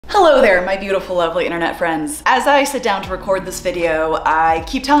Hello there, my beautiful, lovely internet friends. As I sit down to record this video, I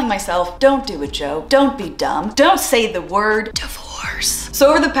keep telling myself, don't do it, Joe. Don't be dumb. Don't say the word divorce. So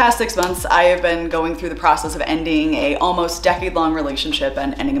over the past 6 months, I have been going through the process of ending a almost decade-long relationship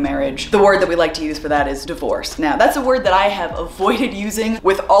and ending a marriage. The word that we like to use for that is divorce. Now, that's a word that I have avoided using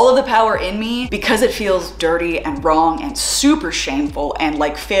with all of the power in me because it feels dirty and wrong and super shameful and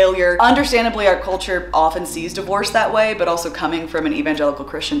like failure. Understandably, our culture often sees divorce that way, but also coming from an evangelical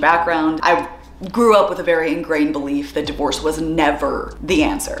Christian background, I grew up with a very ingrained belief that divorce was never the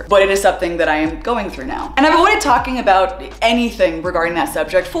answer. But it is something that I am going through now. And I've avoided talking about anything regarding that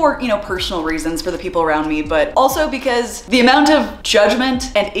subject for, personal reasons for the people around me, but also because the amount of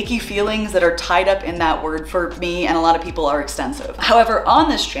judgment and icky feelings that are tied up in that word for me and a lot of people are extensive. However, on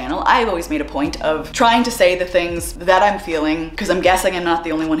this channel, I've always made a point of trying to say the things that I'm feeling, because I'm guessing I'm not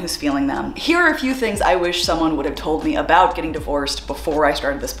the only one who's feeling them. Here are a few things I wish someone would have told me about getting divorced before I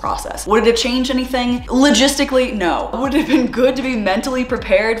started this process. Would it have changed anything? Logistically, no. Would it have been good to be mentally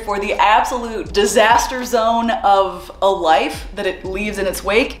prepared for the absolute disaster zone of a life that it leaves in its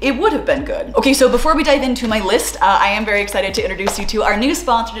wake? It would have been good. Okay, so before we dive into my list, I am very excited to introduce you to our new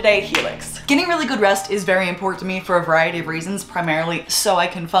sponsor today, Helix. Getting really good rest is very important to me for a variety of reasons, primarily so I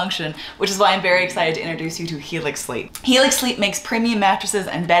can function, which is why I'm very excited to introduce you to Helix Sleep. Helix Sleep makes premium mattresses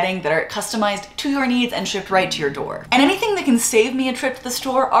and bedding that are customized to your needs and shipped right to your door. And anything that can save me a trip to the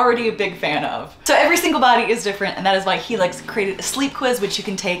store, already a big fan of. So every single body is different, and that is why Helix created a sleep quiz which you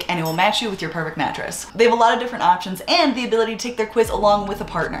can take and it will match you with your perfect mattress. They have a lot of different options and the ability to take their quiz along with a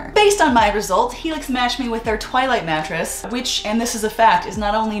partner. Based on my results, Helix matched me with their Twilight mattress, which, and this is a fact, is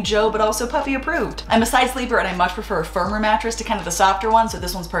not only Joe but also puppy approved. I'm a side sleeper and I much prefer a firmer mattress to kind of the softer one, so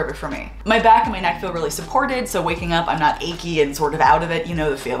this one's perfect for me. My back and my neck feel really supported, so waking up I'm not achy and sort of out of it, you know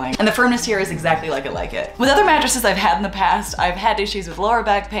the feeling. And the firmness here is exactly like I like it. With other mattresses I've had in the past, I've had issues with lower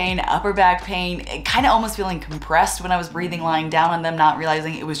back pain, upper back pain, kind of almost feeling compressed when I was breathing lying down on them, not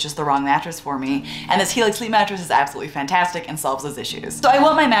realizing it was just the wrong mattress for me. And this Helix Sleep mattress is absolutely fantastic and solves those issues. So I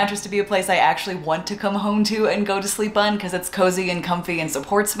want my mattress to be a place I actually want to come home to and go to sleep on because it's cozy and comfy and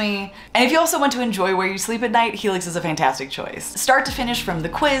supports me. And if you also want to enjoy where you sleep at night, Helix is a fantastic choice. Start to finish, from the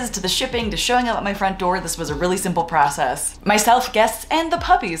quiz to the shipping to showing up at my front door, this was a really simple process. Myself, guests, and the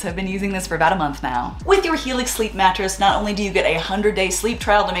puppies have been using this for about a month now. With your Helix Sleep mattress, not only do you get a 100-day sleep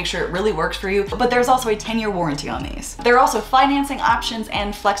trial to make sure it really works for you, but there's also a 10-year warranty on these. There are also financing options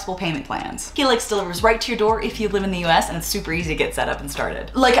and flexible payment plans. Helix delivers right to your door if you live in the US, and it's super easy to get set up and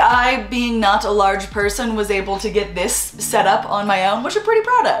started. Like I, being not a large person, was able to get this set up on my own, which I'm pretty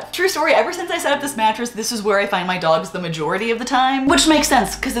proud of. True story, ever since I set up this mattress, this is where I find my dogs the majority of the time, which makes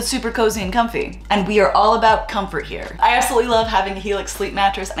sense because it's super cozy and comfy. And we are all about comfort here. I absolutely love having a Helix Sleep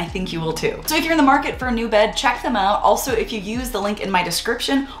mattress, and I think you will too. So if you're in the market for a new bed, check them out. Also, if you use the link in my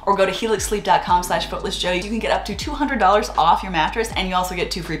description or go to helixsleep.com/footlessjoe, you can get up to $200 off your mattress, and you also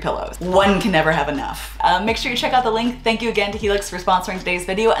get 2 free pillows. One can never have enough. Make sure you check out the link. Thank you again to Helix for sponsoring today's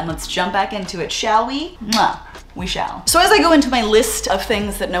video, and let's jump back into it, shall we? Mwah. We shall. So as I go into my list of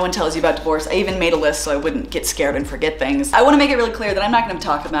things that no one tells you about divorce, I even made a list so I wouldn't get scared and forget things. I want to make it really clear that I'm not going to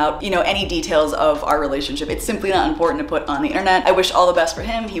talk about, any details of our relationship. It's simply not important to put on the internet. I wish all the best for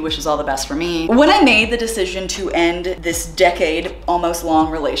him. He wishes all the best for me. When I made the decision to end this decade, almost long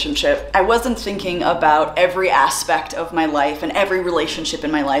relationship, I wasn't thinking about every aspect of my life and every relationship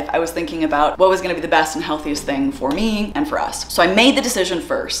in my life. I was thinking about what was going to be the best and healthiest thing for me and for us. So I made the decision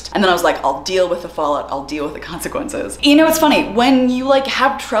first, and then I was like, I'll deal with the fallout. I'll deal with the consequences. It's funny, when you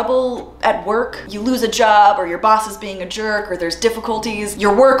have trouble at work, you lose a job, or your boss is being a jerk, or there's difficulties,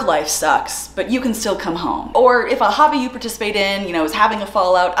 your work life sucks, but you can still come home. Or if a hobby you participate in, is having a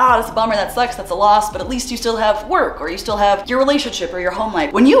fallout, that's a bummer, that sucks, that's a loss, but at least you still have work, or you still have your relationship or your home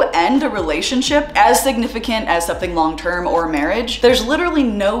life. When you end a relationship as significant as something long-term or marriage, there's literally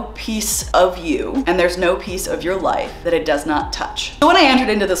no piece of you, and there's no piece of your life that it does not touch. So when I entered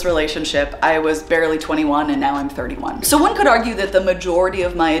into this relationship, I was barely 21, and now I'm 31. So one could argue that the majority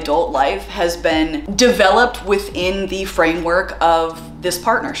of my adult life has been developed within the framework of this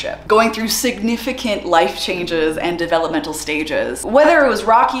partnership, going through significant life changes and developmental stages. Whether it was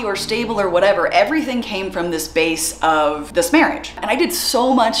rocky or stable or whatever, everything came from this base of this marriage. And I did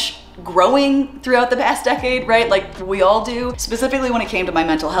so much growing throughout the past decade, right? Like we all do, specifically when it came to my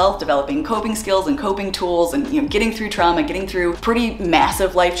mental health, developing coping skills and coping tools and, you know, getting through trauma, getting through pretty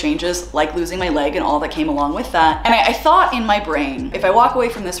massive life changes like losing my leg and all that came along with that. And I thought in my brain, if I walk away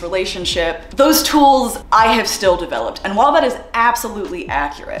from this relationship, those tools I have still developed. And while that is absolutely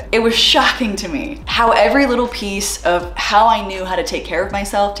accurate, it was shocking to me how every little piece of how I knew how to take care of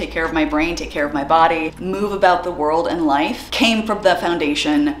myself, take care of my brain, take care of my body, move about the world and life came from the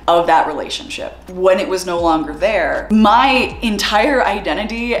foundation of that relationship. When it was no longer there, my entire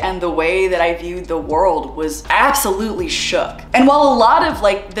identity and the way that I viewed the world was absolutely shook. And while a lot of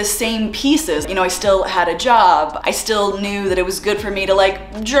like the same pieces, you know, I still had a job, I still knew that it was good for me to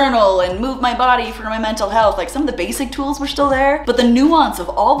like journal and move my body for my mental health, like some of the basic tools were still there, but the nuance of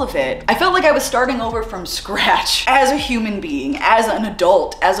all of it, I felt like I was starting over from scratch as a human being, as an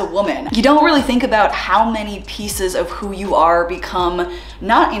adult, as a woman. You don't really think about how many pieces of who you are become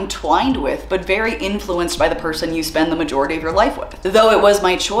not entwined with, but very influenced by the person you spend the majority of your life with. Though it was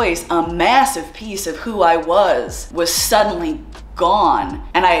my choice, a massive piece of who I was suddenly gone,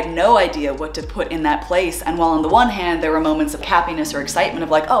 and I had no idea what to put in that place. And while on the one hand there were moments of happiness or excitement of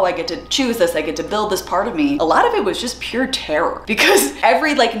like, oh, I get to choose this, I get to build this part of me, a lot of it was just pure terror, because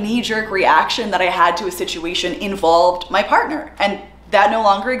every like knee-jerk reaction that I had to a situation involved my partner, and that no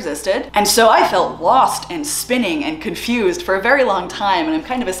longer existed. And so I felt lost and spinning and confused for a very long time, and I'm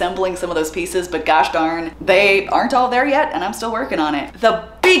kind of assembling some of those pieces, but gosh darn, they aren't all there yet, and I'm still working on it. The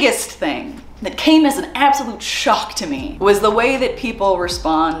biggest thing that came as an absolute shock to me was the way that people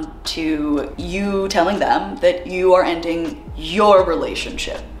respond to you telling them that you are ending your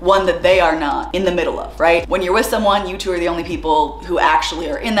relationship, one that they are not in the middle of, right? When you're with someone, you two are the only people who actually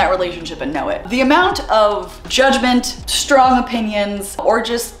are in that relationship and know it. The amount of judgment, strong opinions, or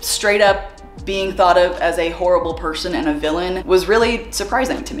just straight up being thought of as a horrible person and a villain was really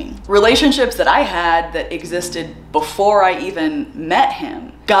surprising to me. Relationships that I had that existed before I even met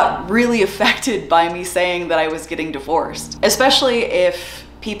him got really affected by me saying that I was getting divorced, especially if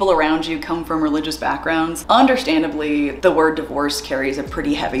people around you come from religious backgrounds. Understandably, the word divorce carries a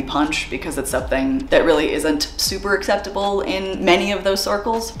pretty heavy punch because it's something that really isn't super acceptable in many of those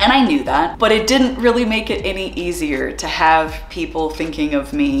circles. And I knew that, but it didn't really make it any easier to have people thinking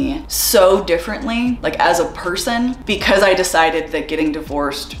of me so differently, like as a person, because I decided that getting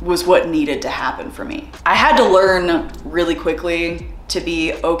divorced was what needed to happen for me. I had to learn really quickly to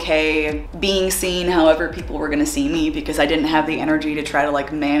be okay being seen however people were gonna see me, because I didn't have the energy to try to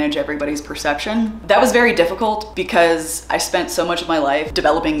like manage everybody's perception. That was very difficult because I spent so much of my life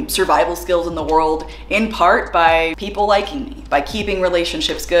developing survival skills in the world, in part by people liking me, by keeping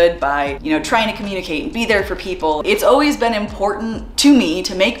relationships good, by, you know, trying to communicate and be there for people. It's always been important to me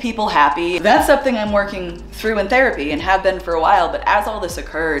to make people happy. That's something I'm working through in therapy and have been for a while, but as all this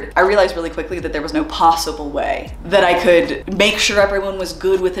occurred, I realized really quickly that there was no possible way that I could make sure everyone was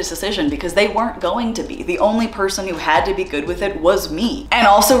good with this decision, because they weren't going to be. The only person who had to be good with it was me. And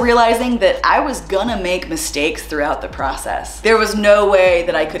also realizing that I was gonna make mistakes throughout the process. There was no way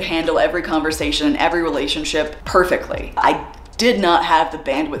that I could handle every conversation and every relationship perfectly. I did not have the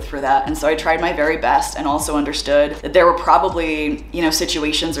bandwidth for that. And so I tried my very best, and also understood that there were probably, you know,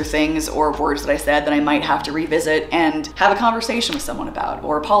 situations or things or words that I said that I might have to revisit and have a conversation with someone about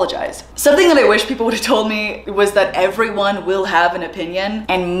or apologize. Something that I wish people would have told me was that everyone will have an opinion,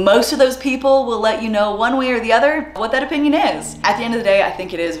 and most of those people will let you know one way or the other what that opinion is. At the end of the day, I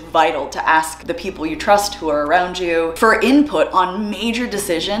think it is vital to ask the people you trust who are around you for input on major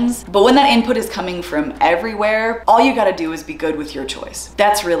decisions. But when that input is coming from everywhere, all you gotta do is be good with your choice.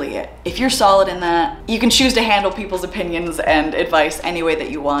 That's really it. If you're solid in that, you can choose to handle people's opinions and advice any way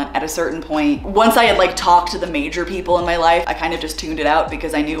that you want. At a certain point, once I had like talked to the major people in my life, I kind of just tuned it out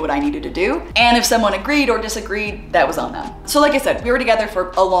because I knew what I needed to do. And if someone agreed or disagreed, that was on them. So like I said, we were together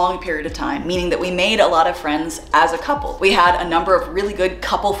for a long period of time, meaning that we made a lot of friends as a couple. We had a number of really good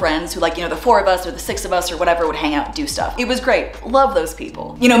couple friends who, like, you know, the 4 of us or the 6 of us or whatever would hang out and do stuff. It was great. Love those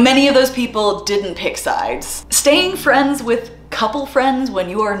people. You know, many of those people didn't pick sides. Staying friends with couple friends when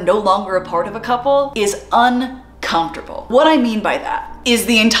you are no longer a part of a couple is uncomfortable. What I mean by that is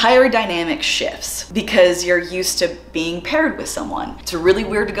the entire dynamic shifts because you're used to being paired with someone. It's really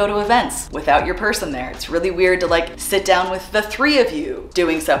weird to go to events without your person there. It's really weird to like sit down with the 3 of you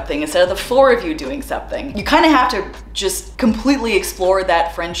doing something instead of the 4 of you doing something. You kind of have to just completely explore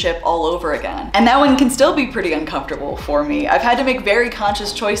that friendship all over again. And that one can still be pretty uncomfortable for me. I've had to make very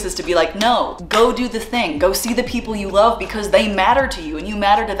conscious choices to be like, no, go do the thing. Go see the people you love because they matter to you and you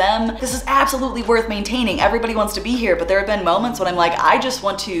matter to them. This is absolutely worth maintaining. Everybody wants to be here, but there have been moments when I'm like, I just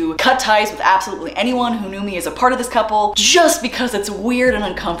want to cut ties with absolutely anyone who knew me as a part of this couple just because it's weird and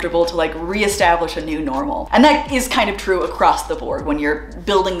uncomfortable to like reestablish a new normal. And that is kind of true across the board when you're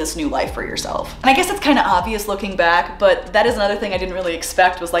building this new life for yourself. And I guess it's kind of obvious looking back, but that is another thing I didn't really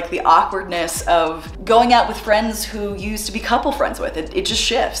expect, was like the awkwardness of going out with friends who used to be couple friends with. It just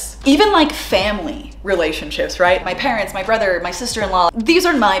shifts. Even like family relationships, right? My parents, my brother, my sister-in-law, these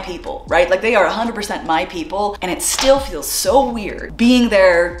are my people, right? Like they are 100% my people, and it still feels so weird being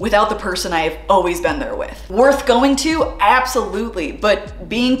there without the person I've always been there with. Worth going to? Absolutely, but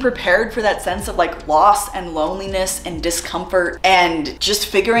being prepared for that sense of like loss and loneliness and discomfort and just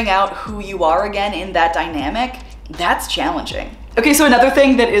figuring out who you are again in that dynamic, that's challenging. Okay, so another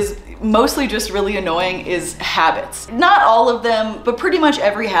thing that is mostly just really annoying is habits. Not all of them, but pretty much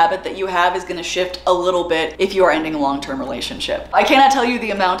every habit that you have is gonna shift a little bit if you are ending a long-term relationship. I cannot tell you the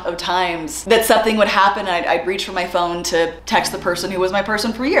amount of times that something would happen and I'd reach for my phone to text the person who was my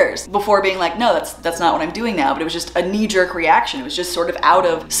person for years before being like, no, that's not what I'm doing now, but it was just a knee-jerk reaction. It was just sort of out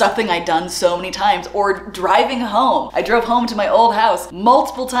of something I'd done so many times. Or driving home. I drove home to my old house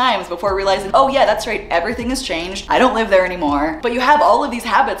multiple times before realizing, oh yeah, that's right, everything has changed. I don't live there anymore. But you have all of these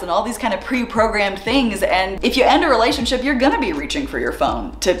habits and all these kind of pre-programmed things, and if you end a relationship, you're gonna be reaching for your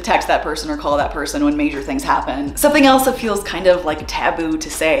phone to text that person or call that person when major things happen. Something else that feels kind of like taboo to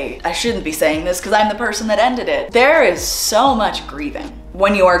say, I shouldn't be saying this because I'm the person that ended it. There is so much grieving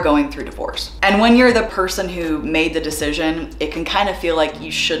when you are going through divorce. And when you're the person who made the decision, it can kind of feel like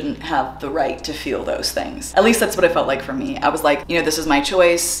you shouldn't have the right to feel those things. At least that's what it felt like for me. I was like, you know, this is my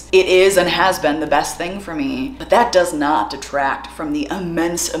choice. It is and has been the best thing for me, but that does not detract from the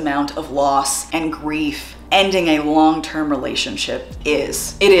immense amount of loss and grief ending a long-term relationship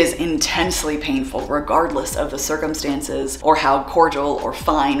is. It is intensely painful regardless of the circumstances or how cordial or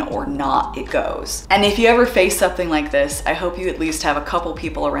fine or not it goes. And if you ever face something like this, I hope you at least have a couple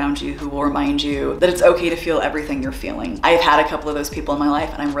people around you who will remind you that it's okay to feel everything you're feeling. I've had a couple of those people in my life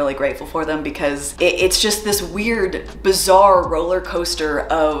and I'm really grateful for them, because it's just this weird, bizarre roller coaster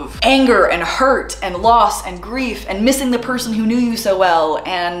of anger and hurt and loss and grief and missing the person who knew you so well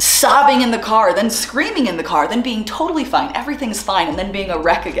and sobbing in the car, then screaming in the car, then being totally fine, everything's fine, and then being a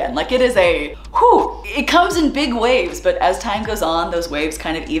wreck again. Like it is a, whew, it comes in big waves, but as time goes on, those waves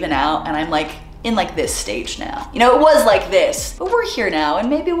kind of even out, and I'm like in like this stage now. You know, it was like this, but we're here now and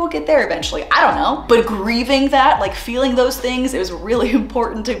maybe we'll get there eventually. I don't know. But grieving that, like feeling those things, it was really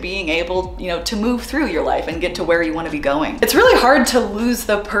important to being able, you know, to move through your life and get to where you want to be going. It's really hard to lose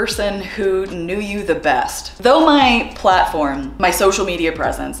the person who knew you the best. Though my platform, my social media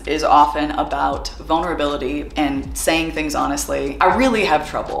presence is often about vulnerability and saying things honestly, I really have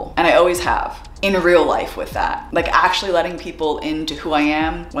trouble, and I always have, in real life with that. Like actually letting people into who I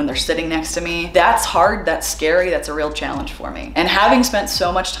am when they're sitting next to me. That's hard, that's scary, that's a real challenge for me. And having spent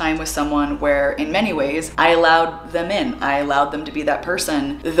so much time with someone where in many ways I allowed them in, I allowed them to be that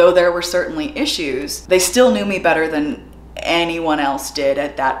person, though there were certainly issues, they still knew me better than anyone else did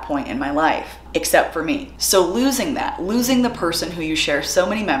at that point in my life. Except for me. So losing that, losing the person who you share so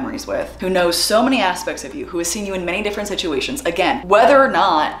many memories with, who knows so many aspects of you, who has seen you in many different situations, again, whether or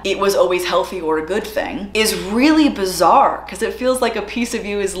not it was always healthy or a good thing, is really bizarre because it feels like a piece of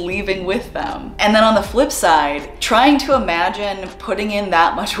you is leaving with them. And then on the flip side, trying to imagine putting in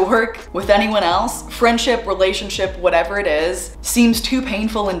that much work with anyone else, friendship, relationship, whatever it is, seems too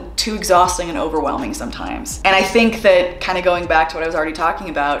painful and too exhausting and overwhelming sometimes. And I think that, kind of going back to what I was already talking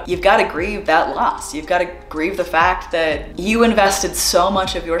about, you've got to grieve that loss. You've got to grieve the fact that you invested so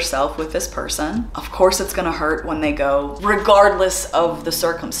much of yourself with this person. Of course it's gonna hurt when they go, regardless of the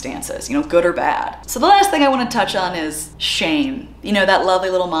circumstances, you know, good or bad. So the last thing I want to touch on is shame. You know, that lovely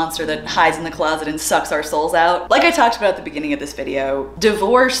little monster that hides in the closet and sucks our souls out. Like I talked about at the beginning of this video,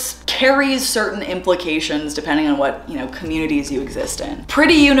 divorce carries certain implications depending on what, you know, communities you exist in.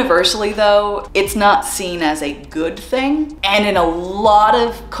 Pretty universally though, it's not seen as a good thing. And in a lot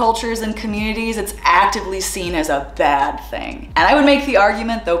of cultures and communities, it's actively seen as a bad thing. And I would make the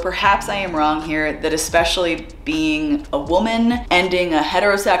argument, though perhaps I am wrong here, that especially being a woman, ending a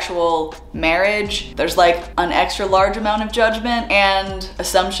heterosexual marriage, there's like an extra large amount of judgment and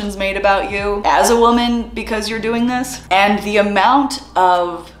assumptions made about you as a woman because you're doing this. And the amount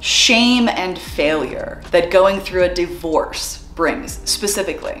of shame and failure that going through a divorce brings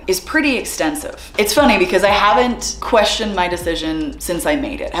specifically is pretty extensive. It's funny because I haven't questioned my decision since I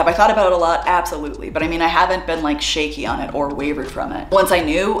made it. Have I thought about it a lot? Absolutely. But I mean, I haven't been like shaky on it or wavered from it. Once I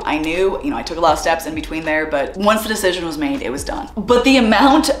knew, you know, I took a lot of steps in between there, but once the decision was made, it was done. But the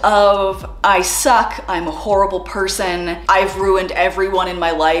amount of I suck, I'm a horrible person, I've ruined everyone in my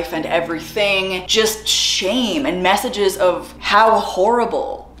life and everything, just shame and messages of how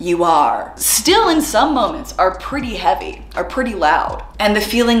horrible you are, still in some moments are pretty heavy, are pretty loud. And the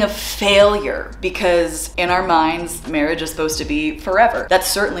feeling of failure, because in our minds, marriage is supposed to be forever. That's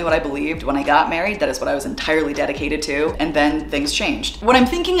certainly what I believed when I got married. That is what I was entirely dedicated to. And then things changed. When I'm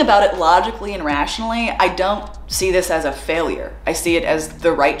thinking about it logically and rationally, I don't see this as a failure. I see it as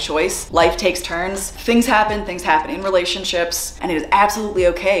the right choice. Life takes turns. Things happen in relationships, and it is absolutely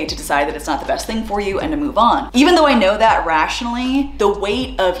okay to decide that it's not the best thing for you and to move on. Even though I know that rationally, the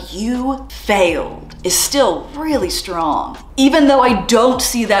weight of you failed is still really strong. Even though I don't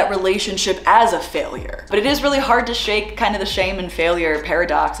see that relationship as a failure. But it is really hard to shake kind of the shame and failure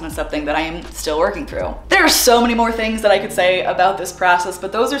paradox, and it's something that I am still working through. There are so many more things that I could say about this process,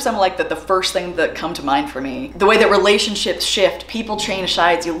 but those are some like the first things that come to mind for me. The way that relationships shift, people change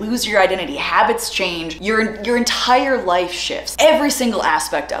sides, you lose your identity, habits change, your entire life shifts. Every single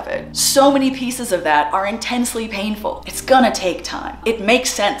aspect of it. So many pieces of that are intensely painful. It's gonna take time. It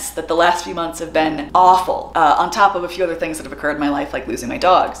makes sense that the last few months have been awful, on top of a few other things that have occurred in my life, like losing my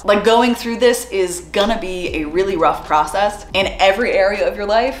dogs. Like, going through this is gonna be a really rough process in every area of your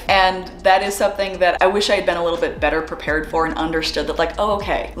life, and that is something that I wish I had been a little bit better prepared for and understood that, like, oh,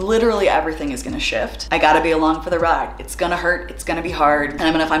 okay, literally everything is gonna shift. I gotta be along for the ride. It's gonna hurt, it's gonna be hard, and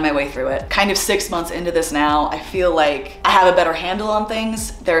I'm gonna find my way through it. Kind of 6 months into this now, I feel like I have a better handle on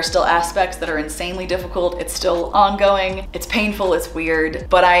things. There are still aspects that are insanely difficult. It's still ongoing. It's painful, it's weird,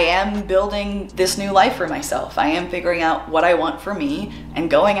 but I am building this new life for myself. I am figuring out what I want for me and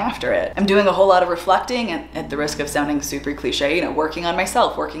going after it. I'm doing a whole lot of reflecting, and at the risk of sounding super cliche, you know, working on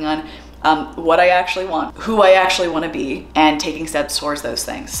myself, working on what I actually want, who I actually want to be, and taking steps towards those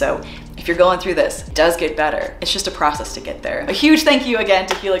things. So if you're going through this, it does get better. It's just a process to get there. A huge thank you again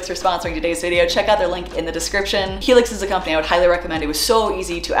to Helix for sponsoring today's video. Check out their link in the description. Helix is a company I would highly recommend. It was so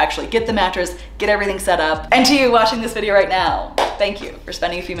easy to actually get the mattress, get everything set up. And to you watching this video right now, thank you for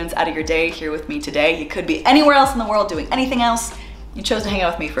spending a few minutes out of your day here with me today. You could be anywhere else in the world doing anything else. You chose to hang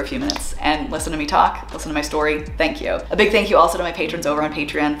out with me for a few minutes and listen to me talk, listen to my story. Thank you. A big thank you also to my patrons over on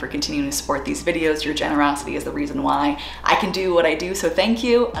Patreon for continuing to support these videos. Your generosity is the reason why I can do what I do, so thank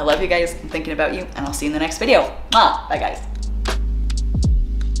you. I love you guys. I'm thinking about you, and I'll see you in the next video. Mwah! Bye, guys.